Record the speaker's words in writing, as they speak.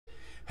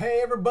Hey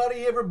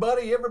everybody.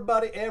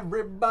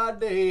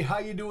 How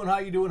you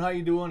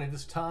doing? It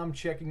is Tom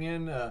checking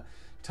in.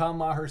 Tom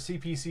Maher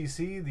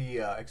CPCC, the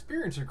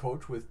Experiencer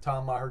Coach with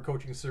Tom Maher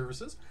Coaching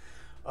Services.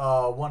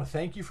 Want to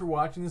thank you for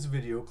watching this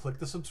video. Click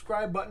the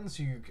subscribe button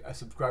so you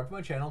subscribe to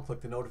my channel.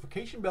 Click the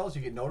notification bell so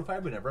you get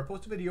notified whenever I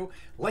post a video.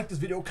 Like this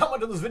video,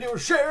 comment on this video,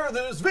 share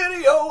this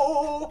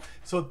video.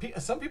 So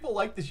some people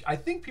like this. I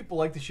think people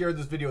like the share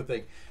this video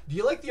thing. Do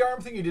you like the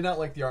arm thing? You did not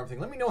like the arm thing?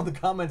 Let me know in the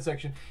comment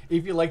section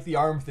if you like the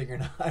arm thing or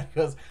not,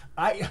 because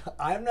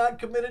I'm not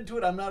committed to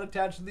it. I'm not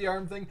attached to the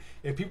arm thing.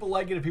 If people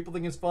like it, if people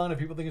think it's fun, if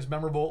people think it's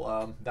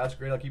memorable, that's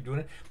great. I'll keep doing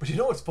it. But you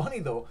know what's funny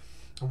though?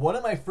 One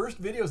of my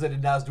first videos I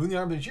did, I was doing the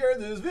arm and share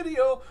this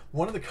video.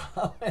 One of the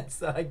comments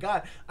that I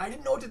got, I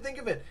didn't know what to think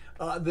of it.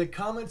 The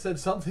comment said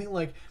something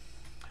like,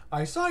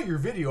 I saw your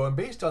video and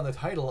based on the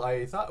title,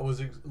 I thought it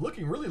was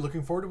really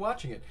looking forward to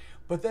watching it.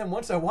 But then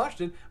once I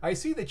watched it, I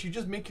see that you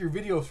just make your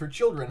videos for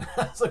children.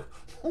 I was like,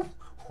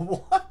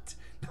 what?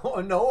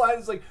 No, I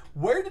was like,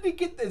 where did he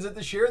get this? Is it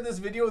to share this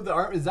video with the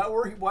arm? Is that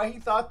why he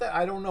thought that?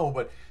 I don't know,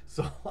 but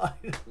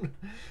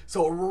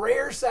so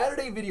rare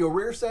Saturday video.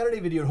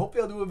 And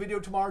hopefully I'll do a video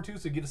tomorrow too,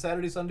 so you get a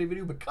Saturday, Sunday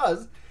video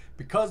because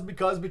it's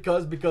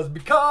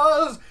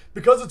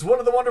one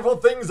of the wonderful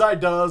things I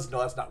does. No,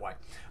 that's not why.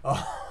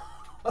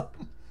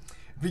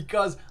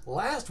 Because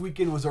last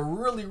weekend was a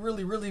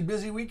really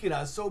busy weekend.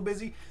 I was so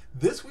busy.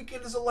 This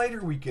weekend is a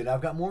lighter weekend.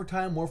 I've got more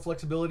time, more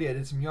flexibility. I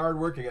did some yard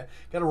work. I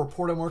got a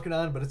report I'm working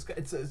on, but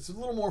it's a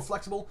little more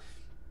flexible.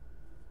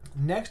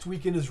 Next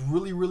weekend is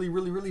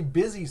really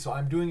busy, so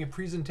I'm doing a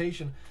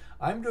presentation.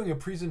 I'm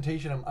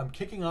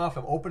kicking off.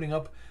 I'm opening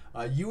up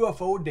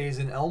UFO Days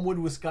in Elmwood,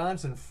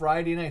 Wisconsin,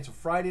 Friday night. So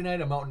Friday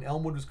night, I'm out in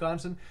Elmwood,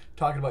 Wisconsin,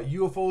 talking about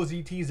UFOs,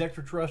 ETs,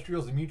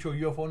 extraterrestrials, the Mutual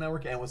UFO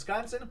Network, and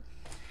Wisconsin.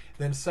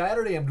 Then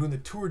Saturday, I'm doing the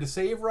Tour to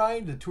Save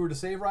ride. So I'm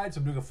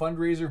doing a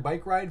fundraiser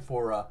bike ride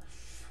for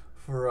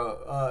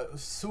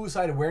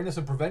suicide awareness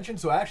and prevention.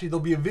 So actually, there'll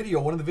be a video.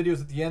 One of the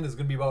videos at the end is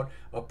going to be about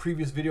a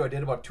previous video I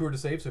did about Tour to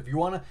Save. So if you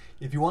wanna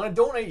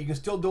donate, you can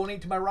still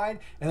donate to my ride.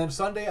 And then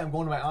Sunday, I'm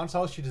going to my aunt's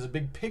house. She does a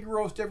big pig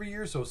roast every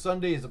year. So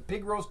Sunday is a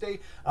pig roast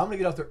day. I'm gonna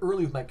get out there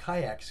early with my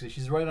kayak. So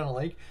she's right on a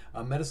lake,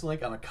 Medicine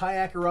Lake. I'm gonna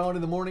kayak around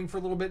in the morning for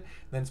a little bit,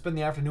 then spend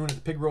the afternoon at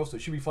the pig roast. So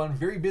it should be fun.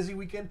 Very busy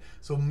weekend.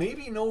 So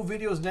maybe no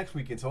videos next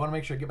weekend. So I want to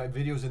make sure I get my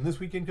videos in this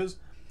weekend because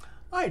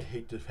I'd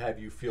hate to have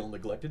you feel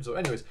neglected. So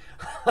anyways,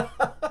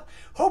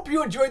 hope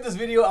you enjoyed this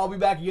video. I'll be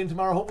back again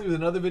tomorrow, hopefully with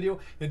another video.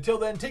 Until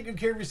then, take good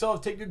care of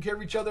yourselves, take good care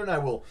of each other, and I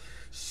will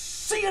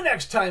see you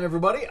next time,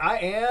 everybody. I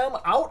am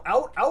out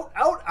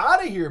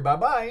of here.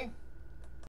 Bye-bye.